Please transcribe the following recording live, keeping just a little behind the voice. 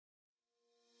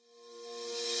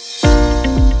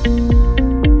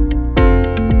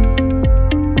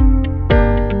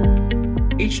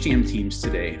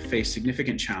today face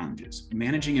significant challenges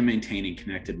managing and maintaining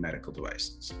connected medical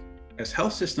devices. As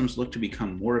health systems look to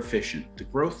become more efficient, the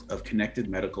growth of connected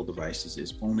medical devices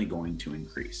is only going to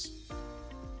increase.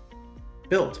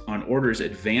 Built on Ordr's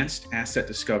advanced asset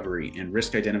discovery and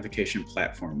risk identification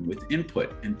platform with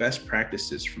input and best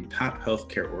practices from top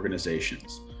healthcare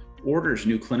organizations, Ordr's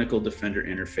new Clinical Defender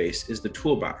interface is the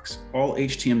toolbox all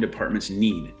HTM departments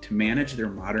need to manage their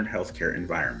modern healthcare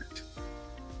environment.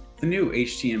 The new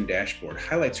HTM dashboard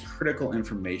highlights critical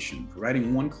information,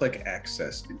 providing one-click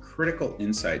access and critical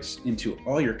insights into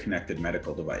all your connected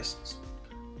medical devices.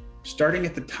 Starting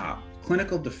at the top,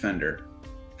 Clinical Defender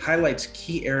highlights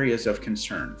key areas of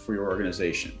concern for your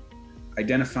organization,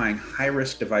 identifying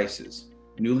high-risk devices,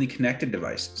 newly connected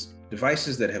devices,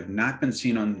 devices that have not been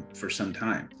seen for some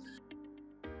time.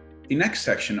 The next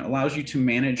section allows you to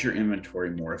manage your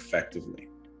inventory more effectively.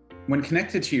 When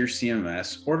connected to your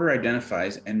CMS, Ordr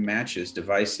identifies and matches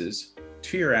devices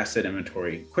to your asset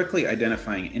inventory, quickly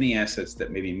identifying any assets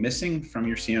that may be missing from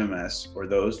your CMS or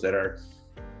those that are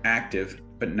active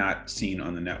but not seen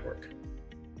on the network.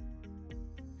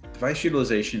 Device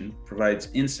utilization provides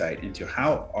insight into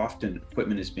how often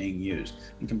equipment is being used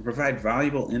and can provide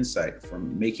valuable insight for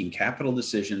making capital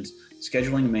decisions,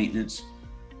 scheduling maintenance,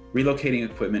 relocating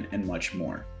equipment, and much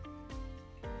more.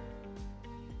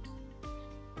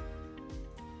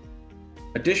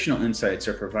 Additional insights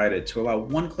are provided to allow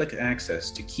one-click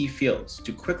access to key fields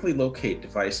to quickly locate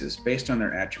devices based on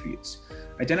their attributes,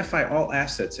 identify all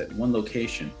assets at one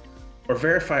location, or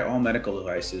verify all medical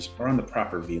devices are on the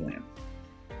proper VLAN.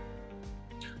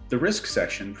 The risk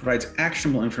section provides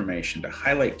actionable information to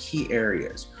highlight key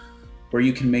areas where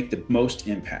you can make the most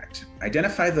impact.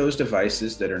 Identify those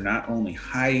devices that are not only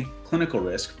high clinical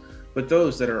risk, but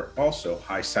those that are also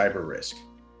high cyber risk.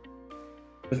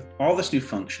 With all this new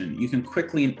function, you can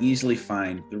quickly and easily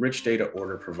find the rich data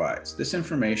Ordr provides. This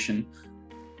information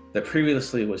that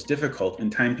previously was difficult and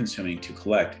time-consuming to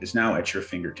collect is now at your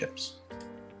fingertips.